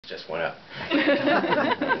just went up.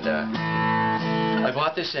 And, I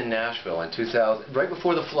bought this in Nashville in 2000, right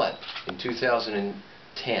before the flood, in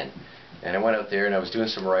 2010. And I went out there and I was doing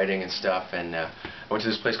some writing and stuff, and I went to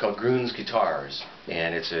this place called Groon's Guitars,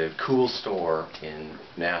 and it's a cool store in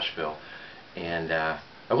Nashville. And I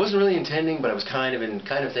wasn't really intending, but I was kind of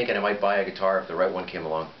thinking I might buy a guitar if the right one came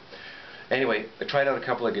along. Anyway, I tried out a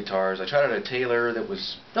couple of guitars. I tried out a Taylor that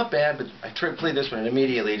was not bad, but I played this one and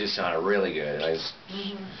immediately it just sounded really good. And I just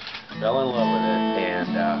fell in love with it.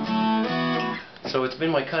 And so it's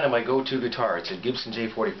been my go-to guitar. It's a Gibson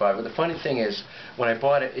J45. But the funny thing is, when I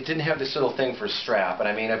bought it, it didn't have this little thing for strap. And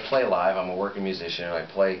I mean, I play live. I'm a working musician. And I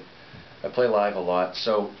play live a lot.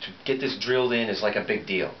 So to get this drilled in is like a big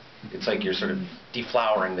deal. It's like you're sort of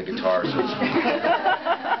deflowering the guitar, so to speak.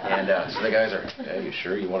 And so the guys are, "Hey, you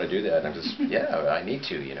sure you want to do that?" And I'm just, "Yeah, I need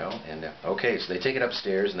to, you know." And okay, so they take it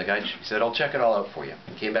upstairs, and the guy said, "I'll check it all out for you."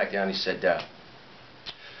 He came back down, he said,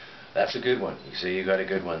 "That's a good one. You see, you got a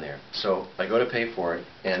good one there." So I go to pay for it,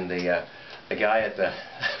 and the guy at the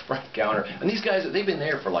front counter, and these guys, they've been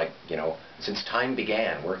there for like, you know, since time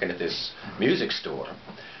began, working at this music store.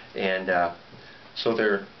 And so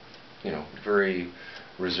they're, you know, very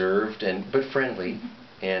reserved but friendly,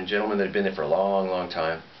 and gentlemen that have been there for a long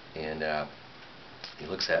time. And he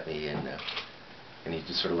looks at me and he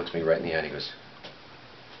just sort of looks me right in the eye and he goes,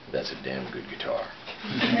 "That's a damn good guitar."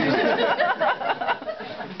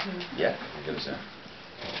 Yeah, he goes,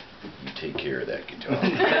 "You take care of that guitar."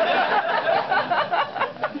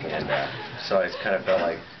 And so I kind of felt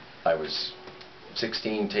like I was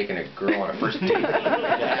 16 taking a girl on a first date, you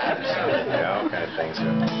know, kind of thing.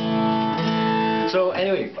 So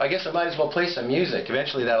anyway, I guess I might as well play some music.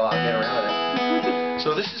 Eventually that'll get around it.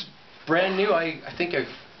 So this is brand new. I think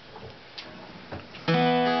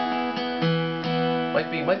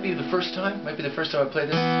might be the first time. Might be the first time I play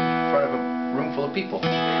this in front of a room full of people.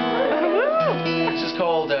 This is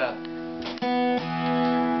called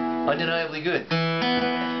Undeniably Good.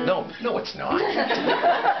 No, it's not.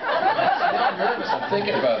 I'm nervous. I'm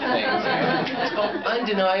thinking about things. It's called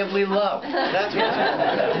Undeniably Love. That's what it's called.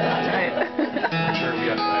 That's right. I'm sure if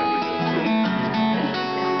you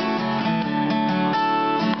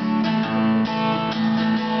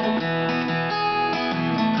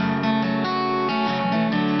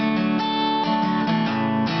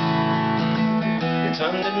undeniably good. It's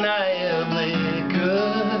undeniably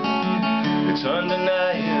good. It's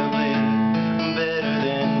undeniably better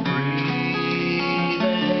than breathing.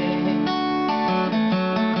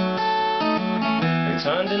 It's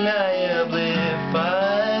undeniably fine.